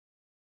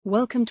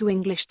Welcome to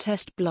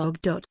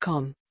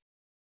EnglishTestBlog.com.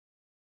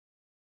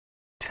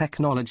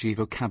 Technology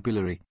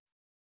vocabulary.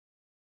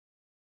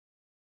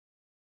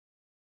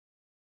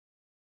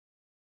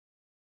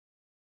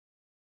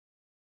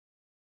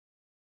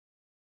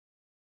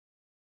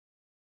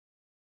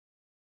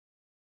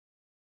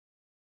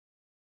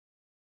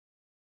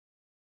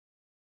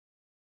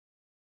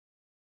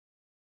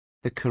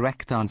 The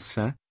correct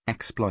answer,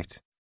 exploit.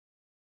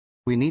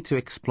 We need to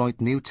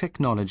exploit new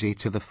technology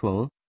to the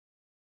full.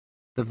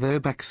 The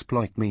verb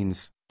exploit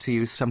means to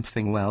use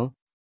something well.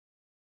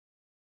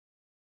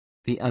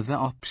 The other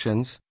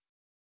options: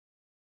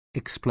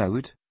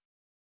 explode,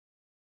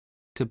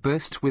 to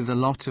burst with a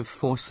lot of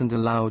force and a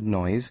loud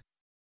noise.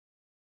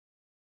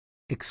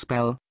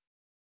 Expel,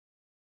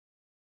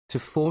 to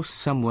force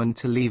someone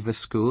to leave a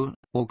school,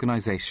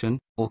 organization,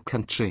 or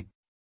country.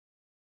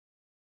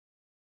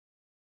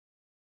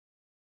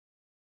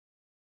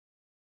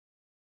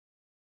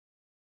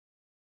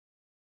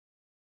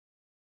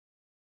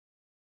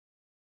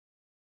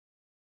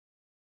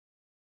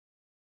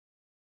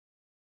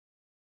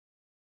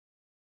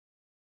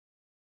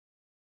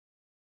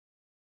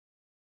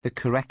 The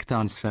correct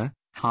answer,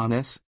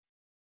 harness.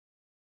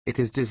 It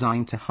is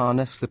designed to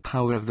harness the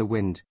power of the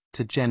wind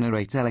to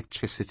generate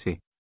electricity.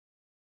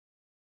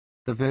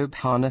 The verb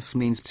harness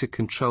means to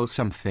control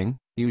something,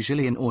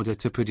 usually in order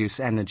to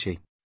produce energy.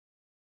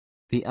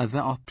 The other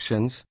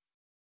options: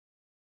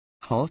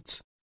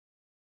 halt,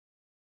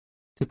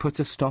 to put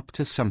a stop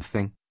to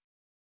something.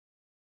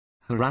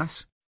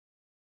 Harass,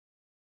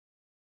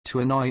 to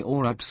annoy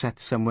or upset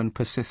someone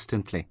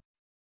persistently.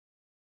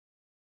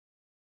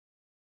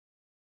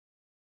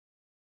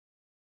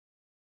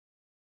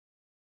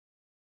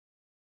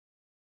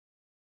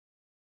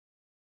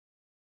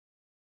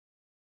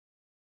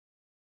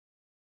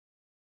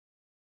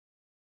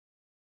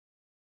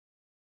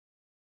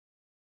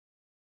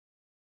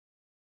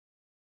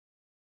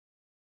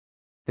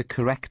 The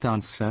correct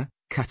answer,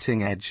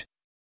 cutting edge.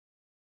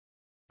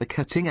 The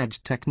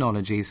cutting-edge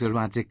technologies are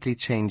radically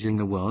changing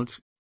the world.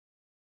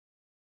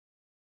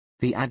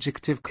 The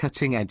adjective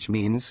cutting edge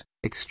means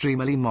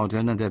extremely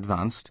modern and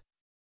advanced.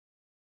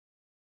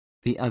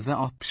 The other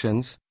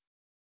options: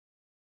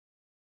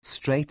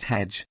 straight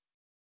edge,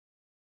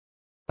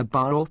 a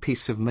bar or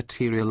piece of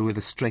material with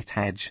a straight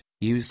edge,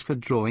 used for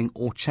drawing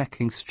or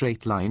checking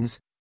straight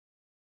lines.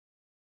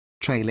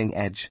 Trailing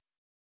edge,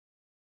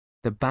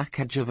 the back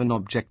edge of an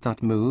object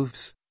that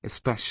moves,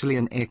 especially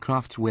an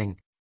aircraft wing.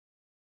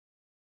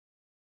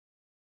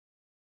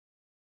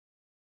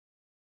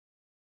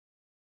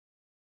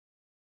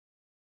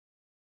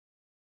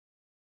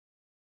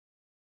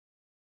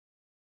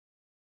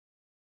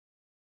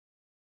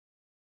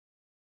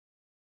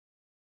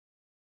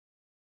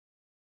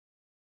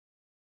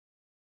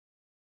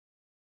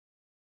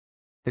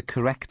 The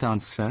correct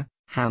answer,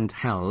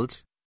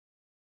 handheld.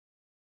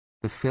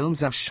 The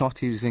films are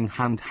shot using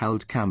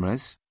handheld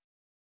cameras.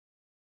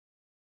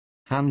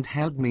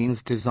 Handheld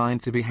means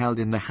designed to be held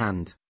in the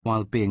hand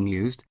while being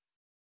used.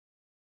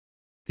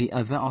 The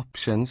other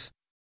options: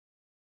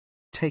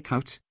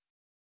 takeout,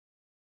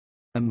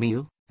 a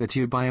meal that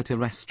you buy at a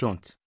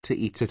restaurant to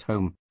eat at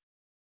home.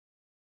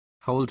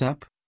 Hold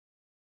up,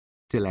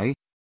 delay.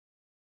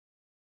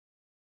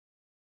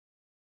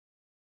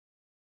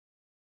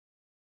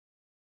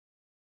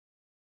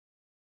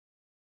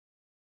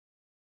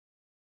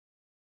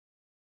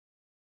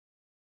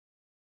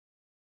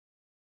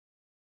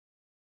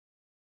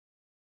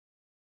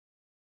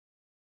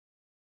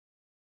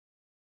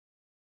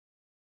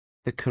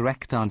 The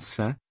correct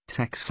answer,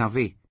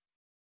 tech-savvy.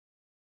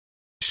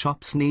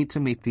 Shops need to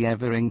meet the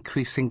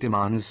ever-increasing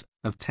demands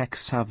of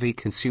tech-savvy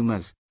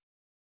consumers.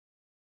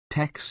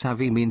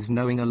 Tech-savvy means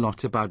knowing a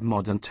lot about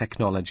modern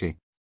technology.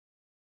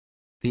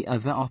 The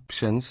other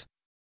options: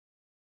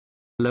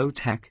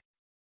 low-tech,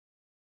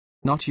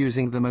 not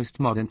using the most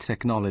modern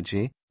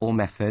technology or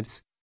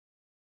methods.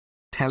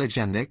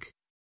 Telegenic,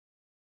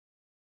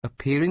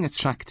 appearing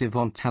attractive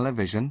on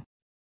television.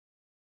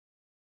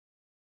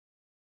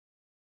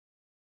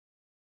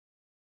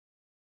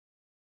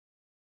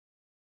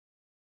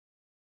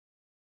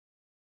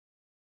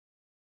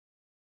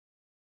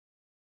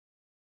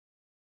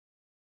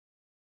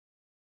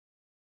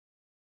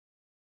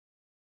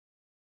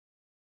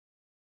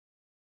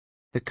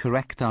 The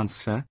correct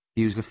answer,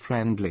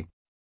 user-friendly.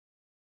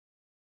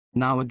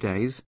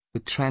 Nowadays, the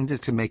trend is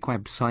to make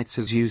websites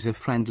as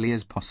user-friendly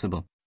as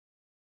possible.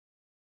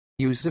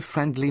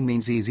 User-friendly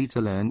means easy to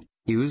learn,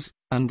 use,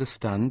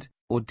 understand,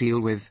 or deal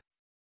with.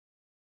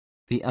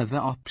 The other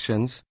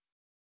options: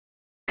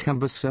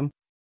 cumbersome,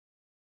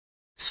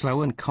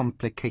 slow and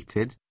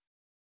complicated.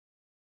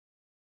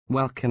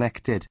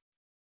 Well-connected,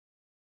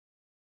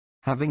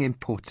 having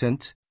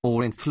important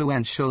or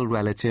influential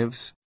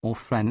relatives or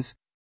friends.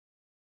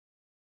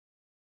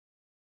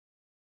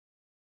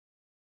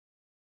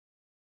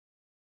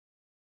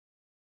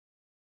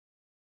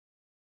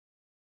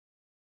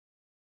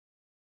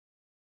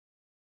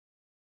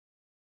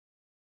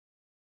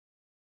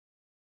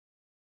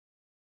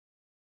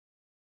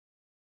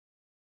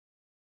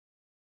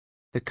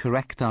 The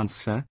correct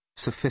answer,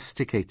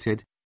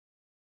 sophisticated.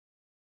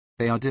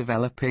 They are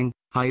developing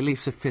highly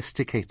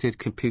sophisticated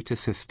computer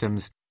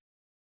systems.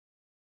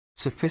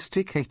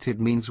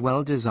 Sophisticated means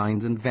well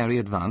designed and very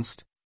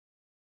advanced.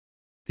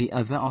 The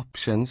other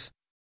options: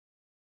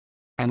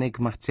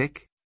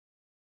 enigmatic,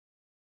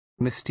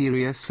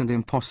 mysterious and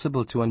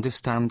impossible to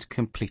understand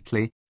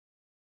completely.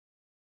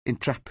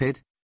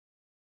 Intrepid,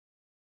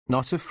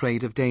 not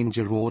afraid of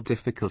danger or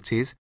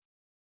difficulties.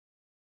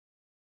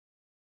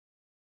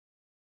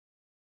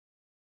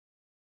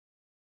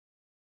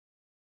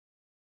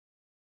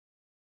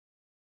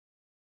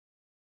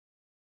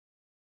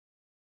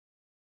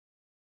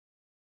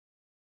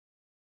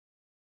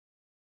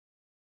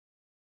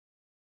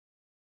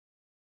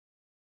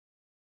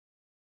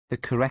 The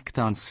correct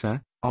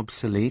answer,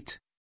 obsolete.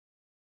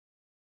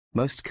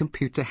 Most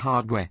computer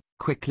hardware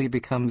quickly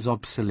becomes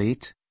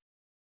obsolete.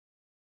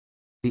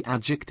 The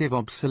adjective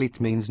obsolete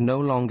means no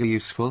longer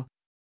useful.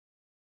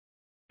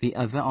 The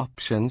other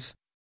options: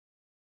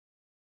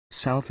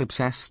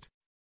 self-obsessed,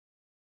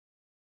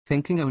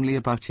 thinking only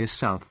about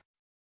yourself.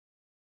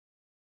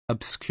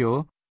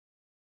 Obscure,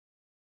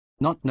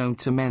 not known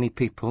to many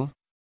people.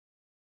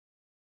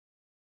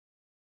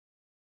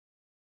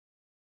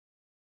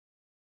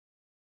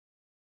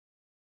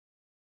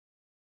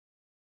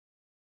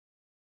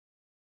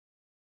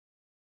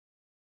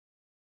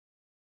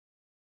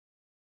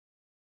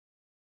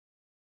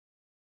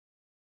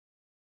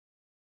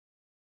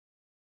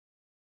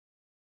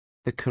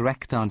 The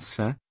correct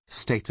answer,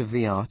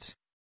 state-of-the-art.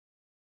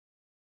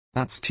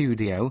 That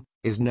studio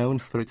is known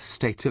for its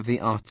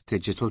state-of-the-art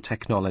digital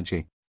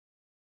technology.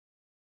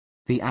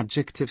 The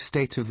adjective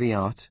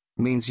state-of-the-art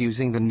means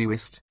using the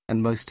newest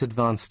and most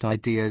advanced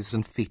ideas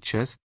and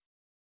features.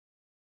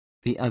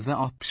 The other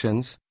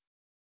options: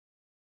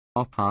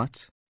 op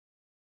art,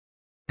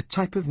 a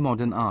type of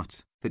modern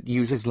art that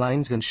uses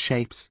lines and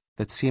shapes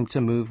that seem to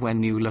move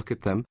when you look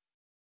at them.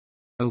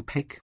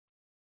 Opaque,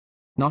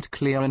 not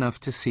clear enough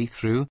to see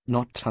through,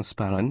 not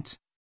transparent.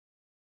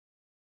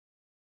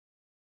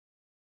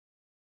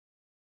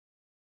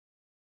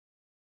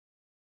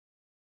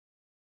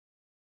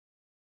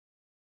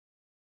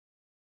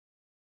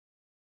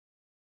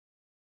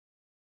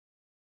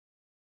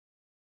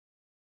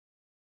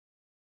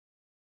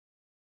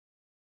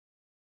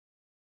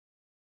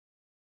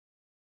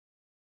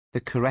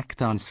 The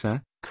correct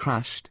answer,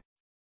 crashed.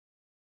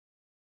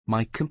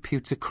 My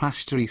computer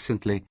crashed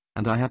recently,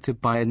 and I had to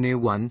buy a new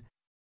one.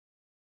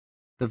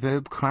 The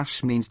verb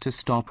crash means to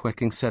stop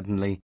working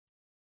suddenly.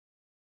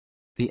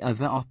 The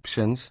other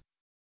options: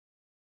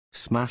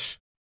 smash,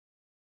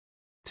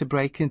 to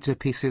break into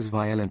pieces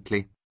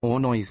violently or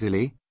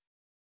noisily.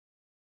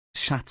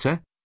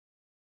 Shatter,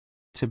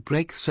 to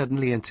break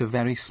suddenly into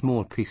very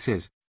small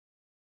pieces.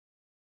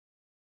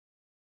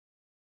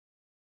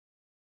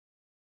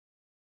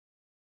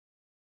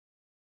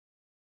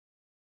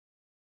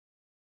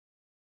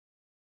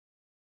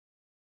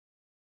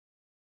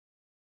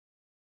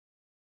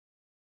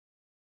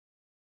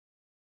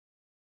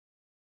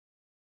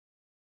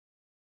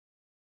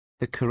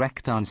 The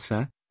correct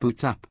answer,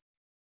 boot up.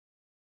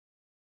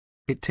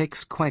 It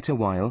takes quite a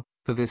while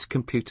for this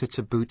computer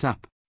to boot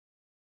up.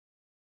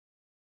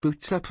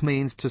 Boot up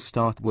means to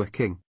start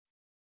working.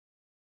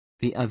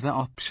 The other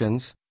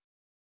options: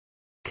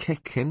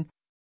 kick in,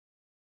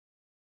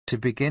 to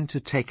begin to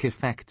take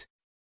effect.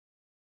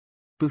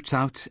 Boot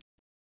out,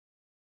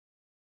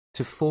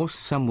 to force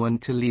someone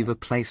to leave a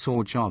place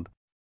or job.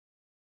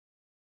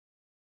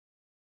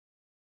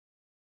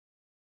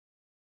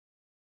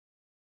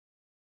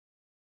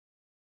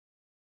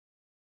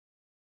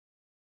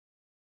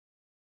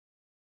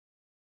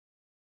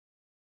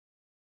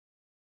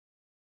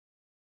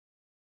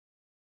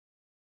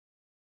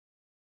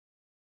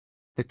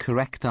 The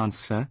correct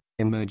answer,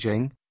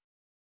 emerging.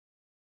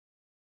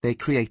 They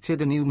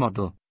created a new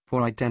model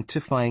for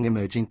identifying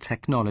emerging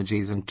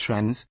technologies and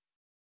trends.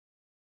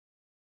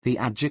 The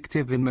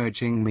adjective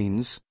emerging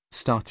means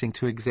starting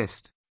to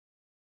exist.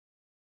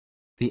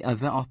 The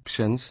other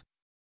options: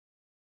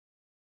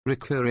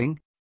 recurring,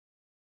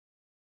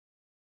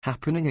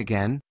 happening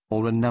again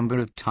or a number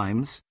of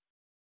times.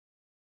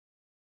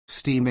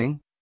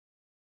 Steaming,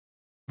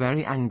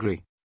 very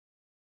angry.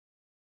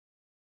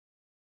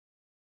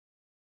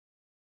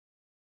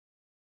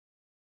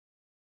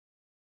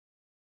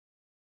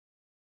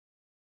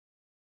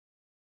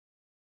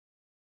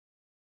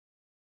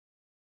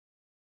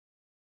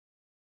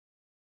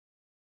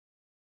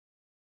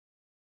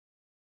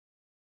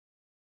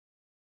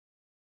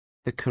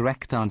 The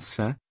correct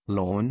answer,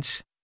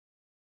 launch.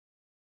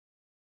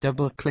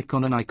 Double-click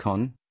on an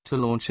icon to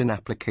launch an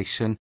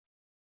application.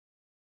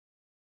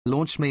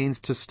 Launch means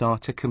to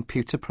start a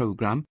computer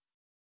program.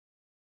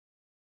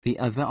 The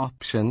other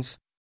options: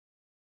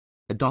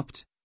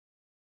 adopt,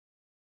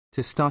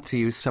 to start to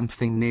use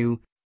something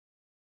new.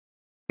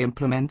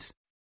 Implement,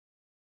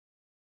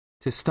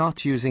 to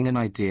start using an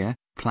idea,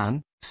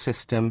 plan,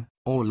 system,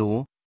 or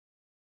law.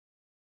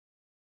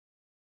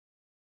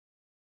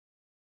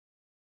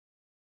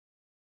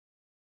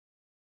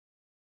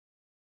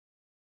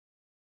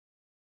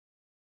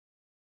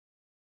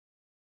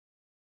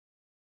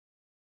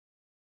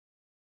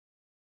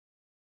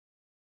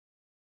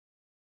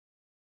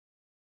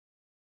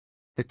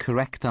 The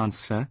correct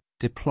answer,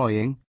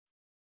 deploying.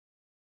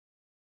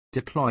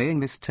 Deploying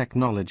this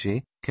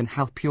technology can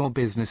help your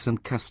business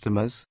and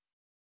customers.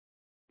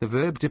 The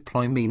verb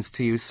deploy means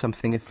to use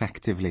something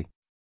effectively.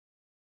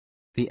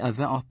 The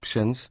other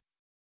options: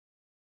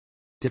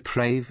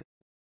 deprave,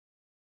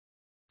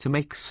 to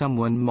make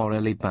someone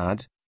morally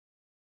bad;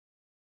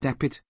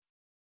 depute,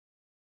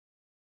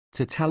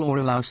 to tell or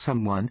allow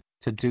someone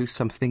to do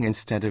something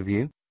instead of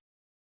you;